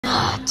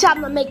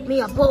Time to make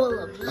me a bowl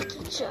of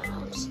Lucky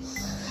Charms.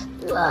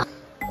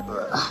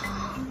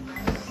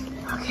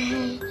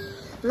 Okay,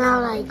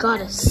 now I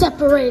gotta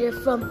separate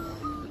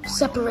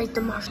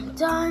the marshmallow.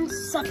 Done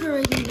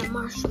separating the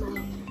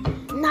marshmallow.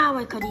 Now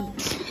I could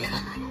eat.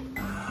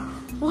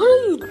 What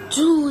are you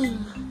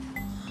doing?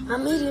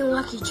 I'm eating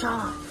Lucky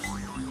Charms.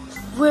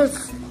 With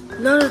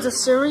none of the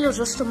cereal,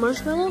 just the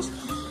marshmallows?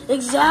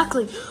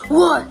 Exactly.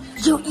 What?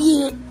 You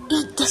eat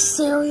the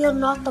cereal,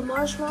 not the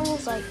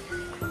marshmallows? Like,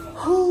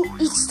 who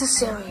eats the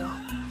cereal?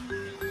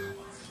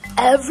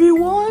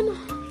 Everyone?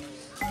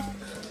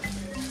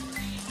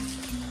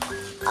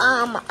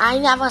 I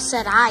never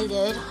said I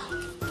did.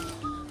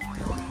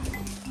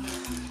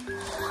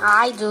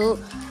 I do.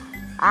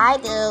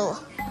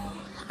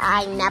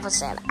 I never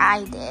said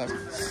I did.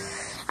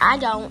 I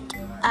don't.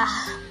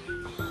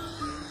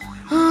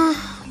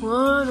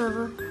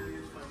 Whatever.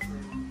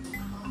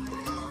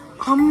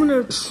 I'm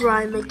gonna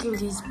try making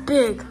these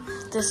big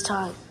this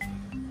time.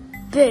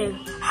 Big.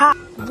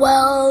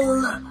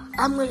 Well,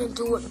 I'm gonna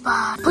do it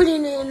by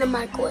putting it in the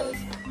microwave.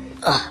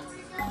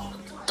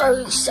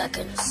 30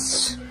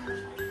 seconds.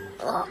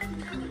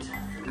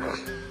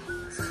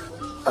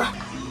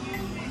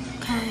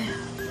 Okay.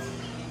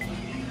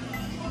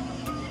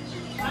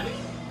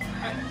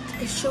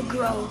 It should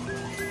grow.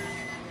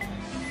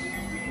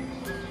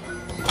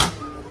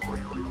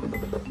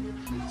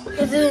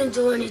 It didn't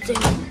do anything.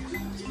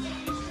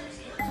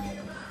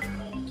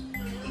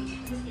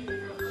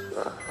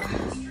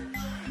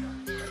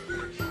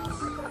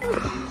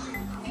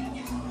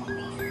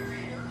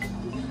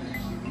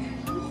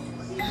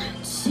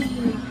 Let's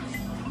see.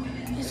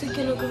 Is it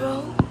gonna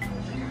grow?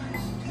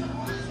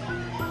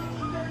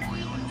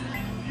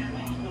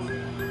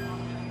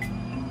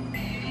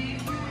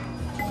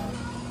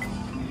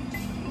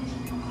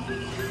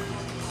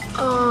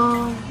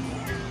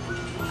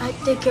 I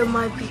think it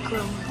might be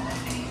growing.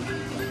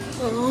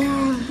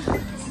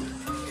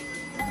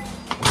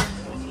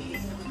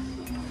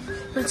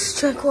 Let's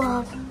check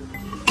off.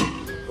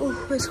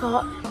 Oh, it's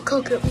hot. I'll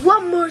cook it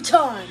one more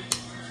time.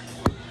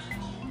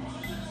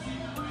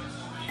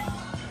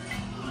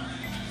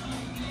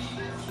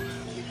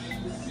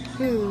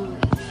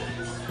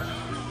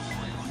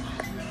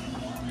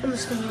 I'm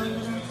just gonna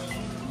leave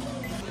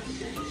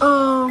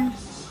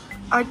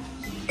it.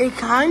 It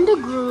kind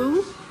of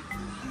grew.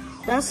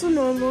 That's the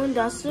normal one.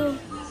 That's the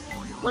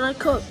one I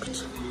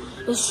cooked.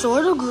 It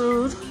sort of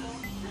grew.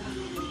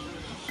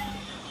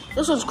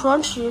 This one's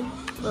crunchy.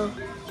 Well,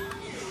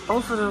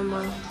 both of them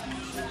are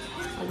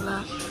like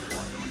that.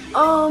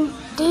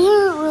 They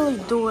didn't really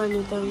do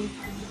anything.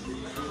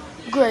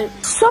 Great.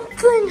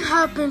 Something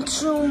happened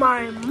to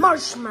my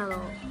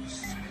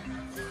marshmallows.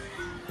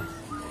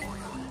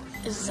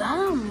 Is that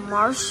a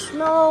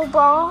marshmallow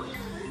ball?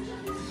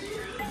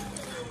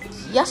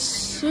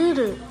 Yes, it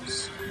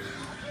is.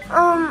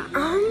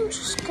 I'm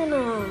just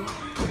gonna.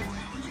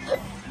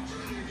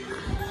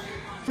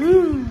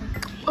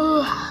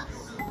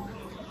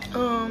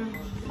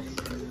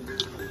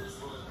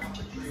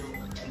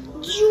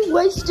 You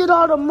wasted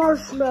all the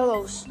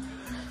marshmallows.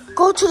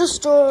 Go to the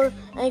store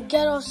and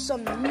get us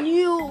some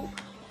new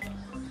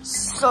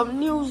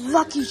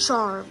Lucky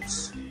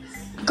Charms.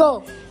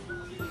 Go.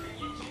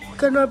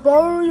 Can I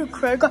borrow your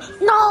credit card?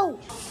 No!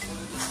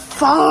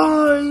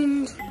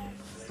 Fine.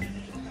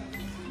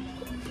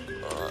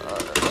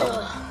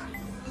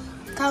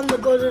 Time to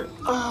go to,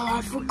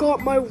 I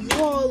forgot my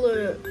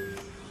wallet.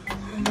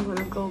 I'm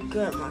gonna go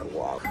get my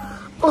wallet.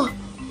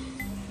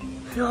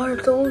 Are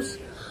those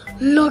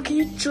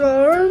Lucky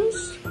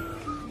Charms?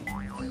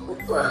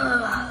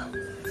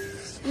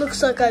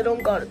 Looks like I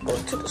don't gotta go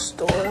to the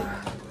store.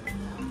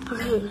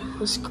 Okay,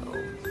 let's go.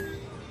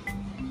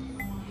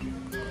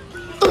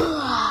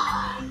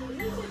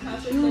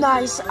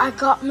 Nice, I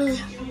got me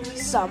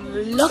some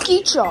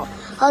Lucky Charms.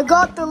 I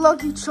got the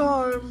Lucky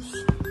Charms.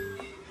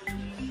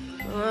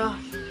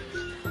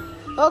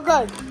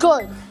 Okay,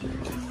 good.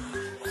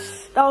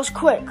 That was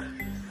quick.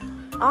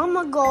 I'm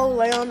gonna go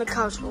lay on the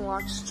couch and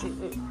watch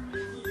TV.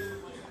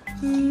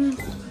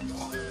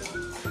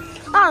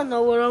 I don't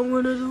know what I'm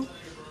gonna do.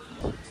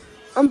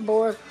 I'm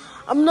bored.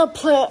 I'm gonna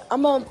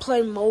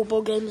play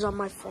mobile games on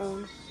my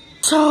phone.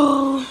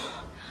 So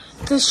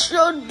this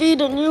should be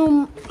the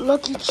new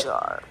Lucky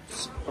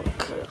Charms.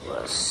 Okay,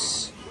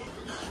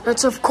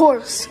 let's of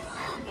course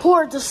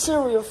pour the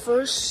cereal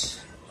first.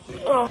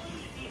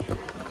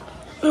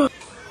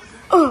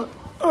 Okay,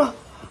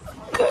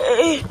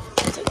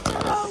 take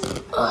that out.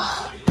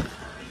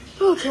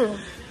 Okay,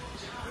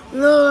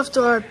 now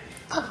after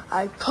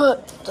I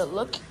put the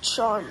Lucky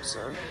Charms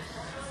in,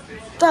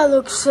 that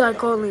looks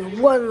like only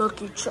one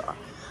Lucky Charm.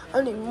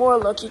 I need more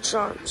Lucky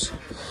Charms.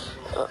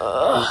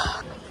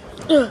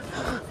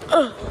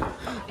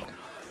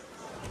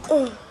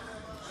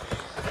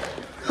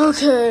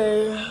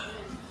 Okay,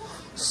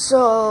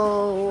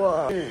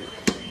 so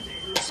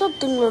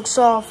something looks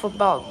off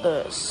about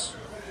this.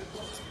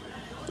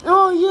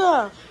 Oh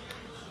yeah,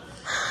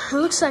 it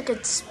looks like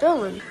it's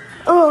spilling.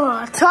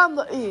 Time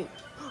to eat.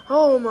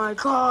 Oh my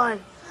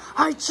God,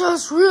 I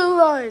just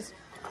realized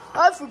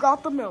I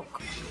forgot the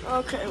milk.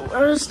 Okay,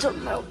 where's the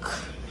milk?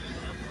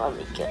 Let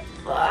me get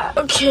that.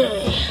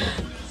 Okay.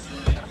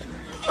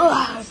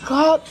 I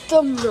got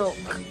the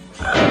milk.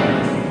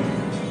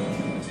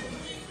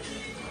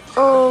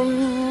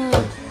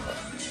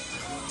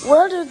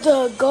 Where did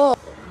the go?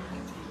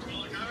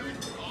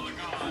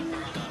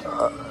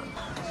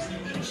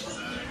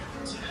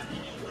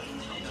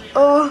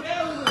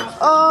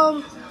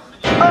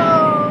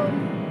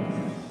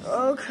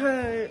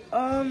 Okay,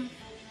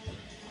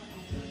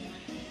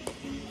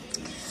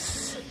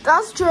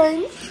 that's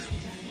strange.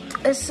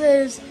 It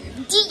says,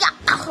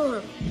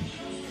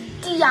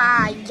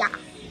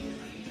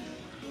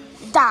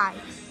 die.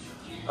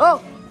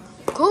 Oh,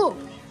 cool.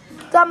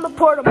 Time to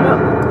pour the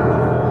milk.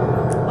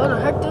 Where the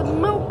heck did the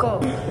milk go?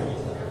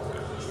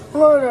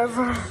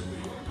 Whatever.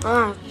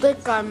 I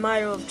think I might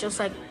have just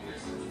like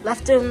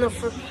left it in the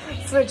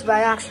fridge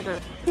by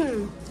accident.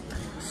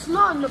 It's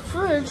not in the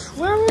fridge.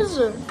 Where is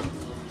it?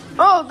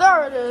 Oh,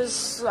 there it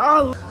is.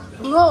 Oh,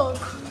 look.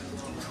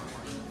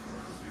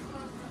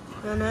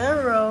 An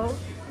arrow.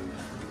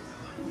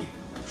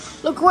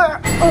 Look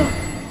where. Oh,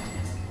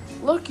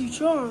 Lucky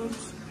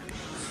Charms.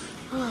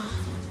 I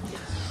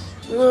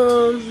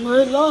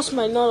lost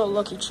my nut of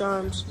Lucky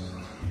Charms,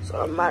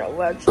 so I might have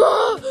well.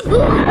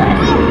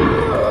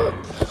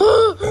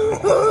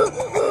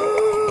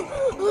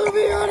 Let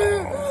me out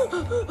here.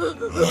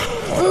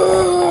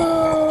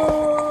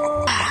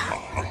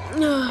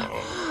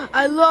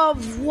 I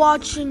love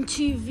watching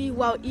TV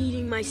while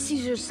eating my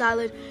Caesar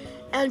salad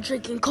and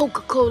drinking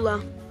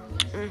Coca-Cola.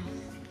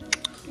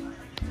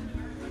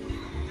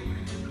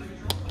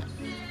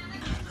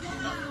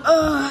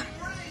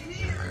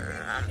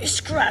 Let me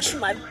scratch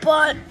my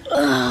butt.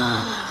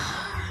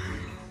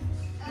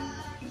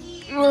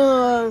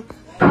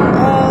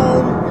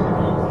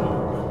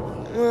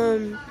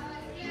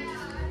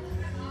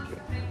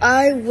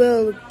 I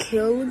will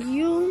kill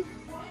you.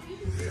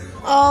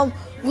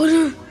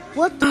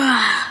 What?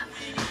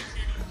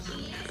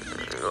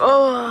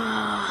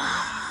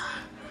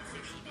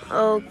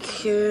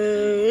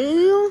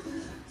 Okay.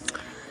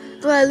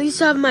 Do I at least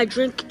have my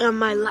drink and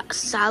my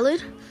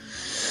salad?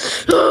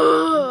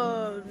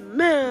 Oh,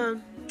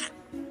 man.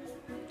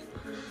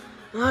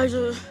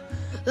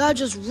 That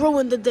just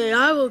ruined the day.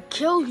 I will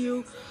kill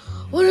you.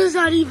 What does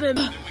that even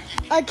mean?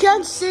 I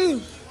can't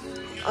see.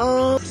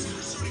 I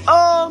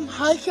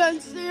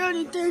can't see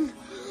anything.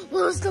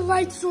 Where's the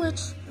light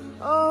switch?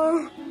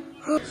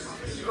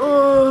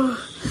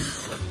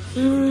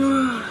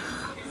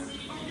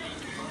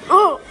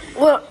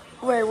 What?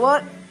 Wait,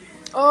 what?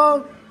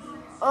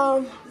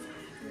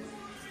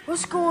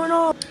 What's going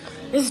on?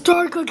 It's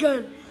dark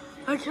again.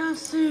 I can't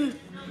see.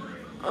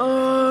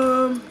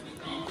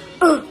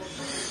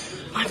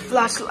 My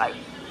flashlight.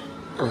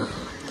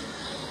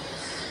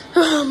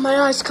 My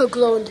eyes could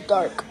glow in the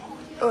dark.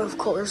 Of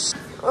course.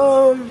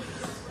 What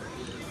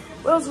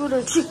else would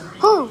I cheat?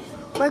 Oh,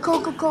 my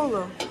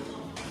Coca-Cola.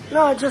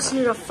 Now I just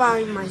need to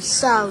find my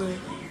salad.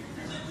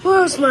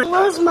 Where's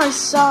my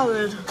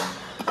salad?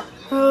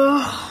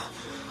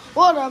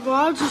 Whatever,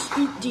 I'll just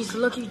eat these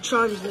Lucky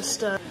Charms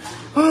instead.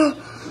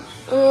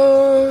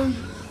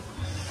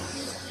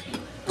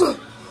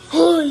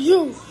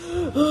 You.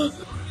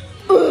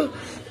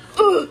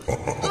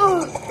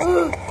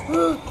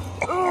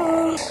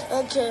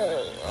 Okay.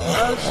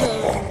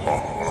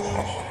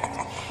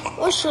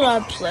 What should I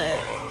play?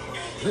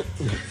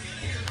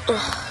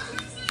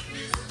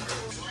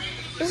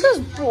 This is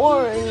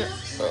boring.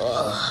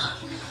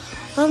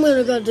 I'm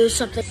gonna go do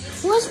something.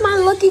 Where's my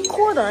lucky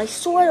quarter? I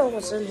swear it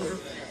was in here.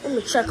 Let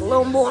me check a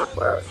little more.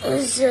 Where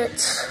is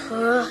it?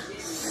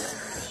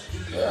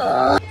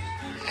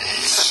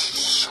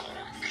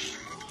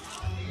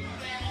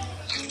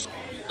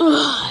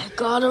 I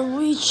gotta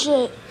reach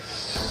it.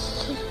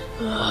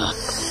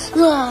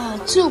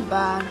 Too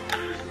bad.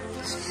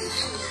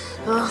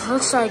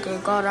 Looks like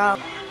it got out.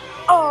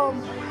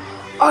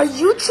 Are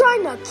you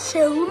trying to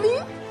kill me?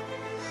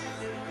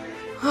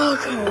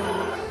 Okay.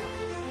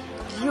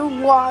 You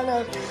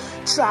wanna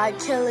try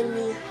killing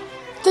me?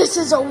 This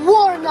is a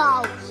war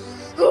now.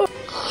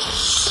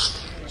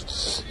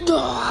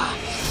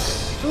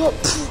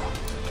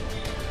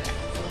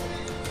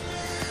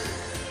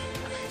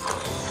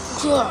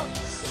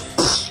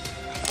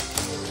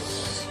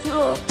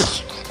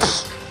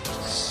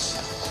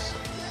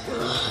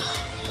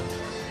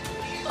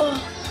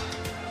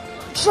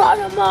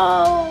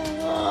 Geronimo!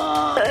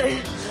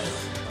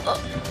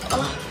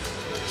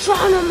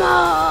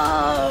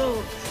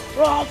 Geronimo!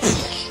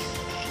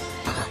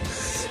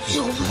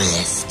 You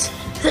missed.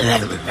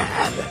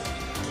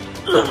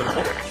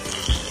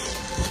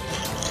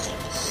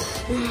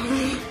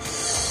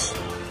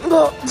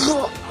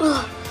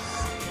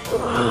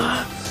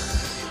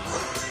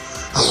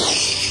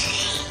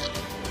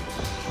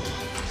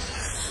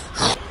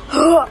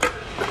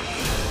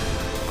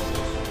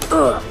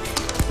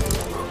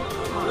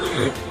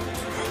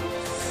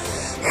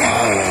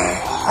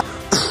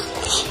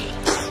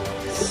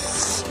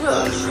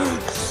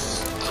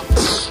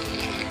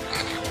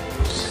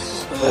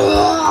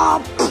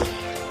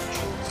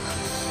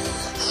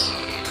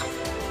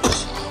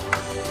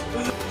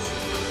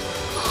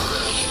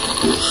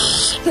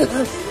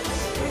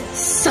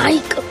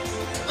 Psych.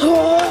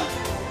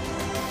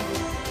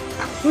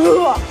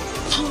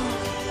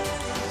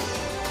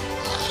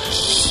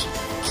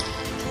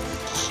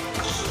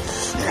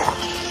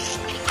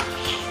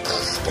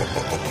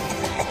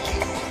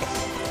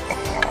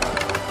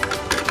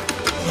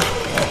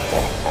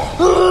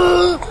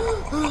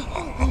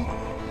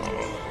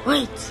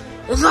 Wait,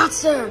 if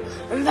that's there,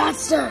 and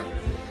that's there,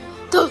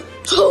 the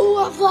two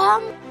of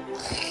them?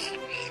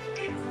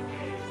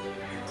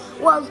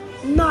 Well,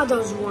 now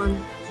there's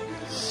one.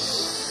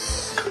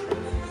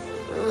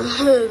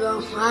 Here you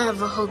go, I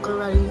have a hook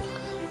already.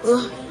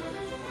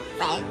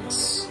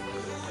 Thanks.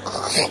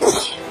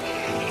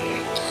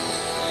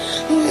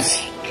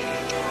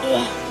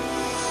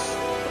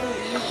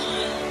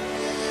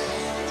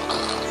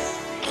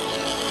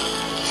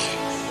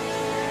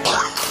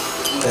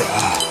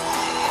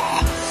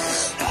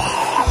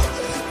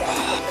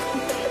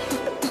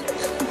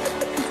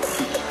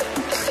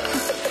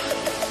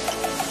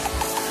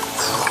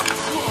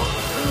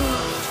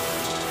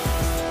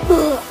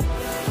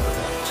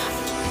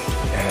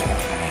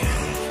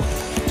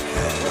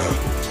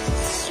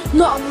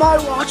 Not on my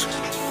watch.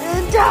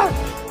 And